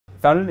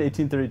Founded in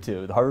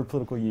 1832, the Harvard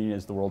Political Union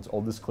is the world's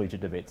oldest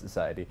collegiate debate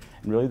society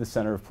and really the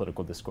center of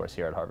political discourse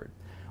here at Harvard.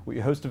 We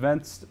host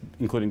events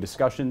including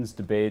discussions,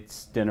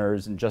 debates,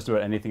 dinners, and just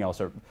about anything else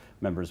our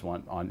members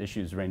want on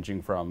issues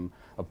ranging from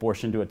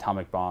abortion to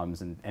atomic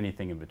bombs and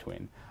anything in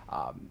between.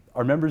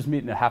 Our members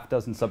meet in a half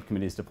dozen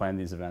subcommittees to plan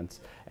these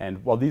events,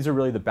 and while these are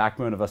really the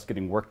backbone of us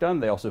getting work done,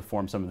 they also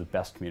form some of the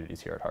best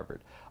communities here at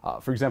Harvard.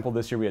 For example,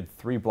 this year we had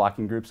 3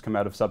 blocking groups come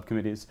out of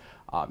subcommittees,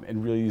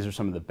 and really these are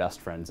some of the best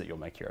friends that you'll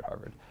make here at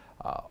Harvard.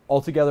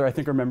 Altogether, I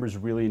think our members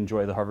really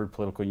enjoy the Harvard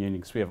Political Union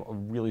because we have a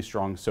really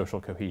strong social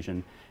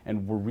cohesion,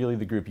 and we're really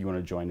the group you want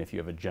to join if you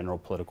have a general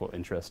political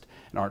interest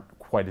and aren't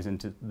quite as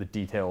into the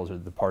details or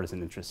the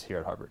partisan interests here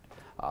at Harvard.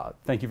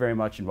 Thank you very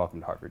much and welcome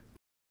to Harvard.